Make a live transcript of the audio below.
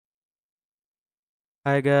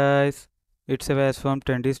Hi guys, it's Avas from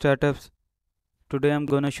Trendy Startups. Today I'm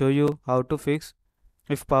gonna show you how to fix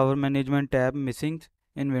if power management tab missing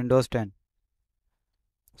in Windows 10.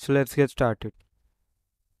 So let's get started.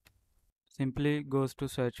 Simply goes to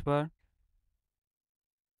search bar,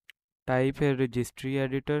 type a registry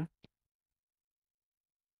editor,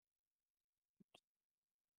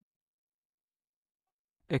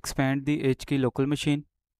 expand the H key local machine,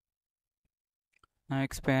 now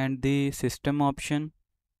expand the system option.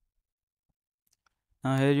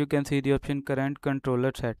 Now here you can see the option current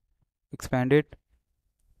controller set. Expand it,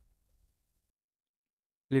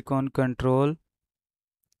 click on control.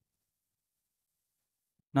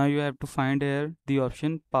 Now you have to find here the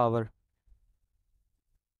option power.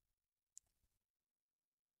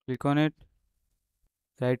 Click on it,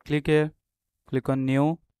 right click here, click on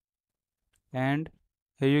new, and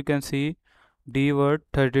here you can see D word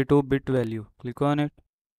 32-bit value. Click on it.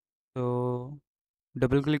 So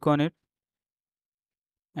double click on it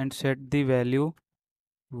and set the value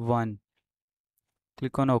 1.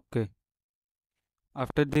 Click on OK.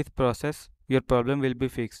 After this process, your problem will be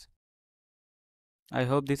fixed. I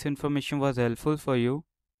hope this information was helpful for you.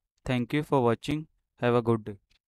 Thank you for watching. Have a good day.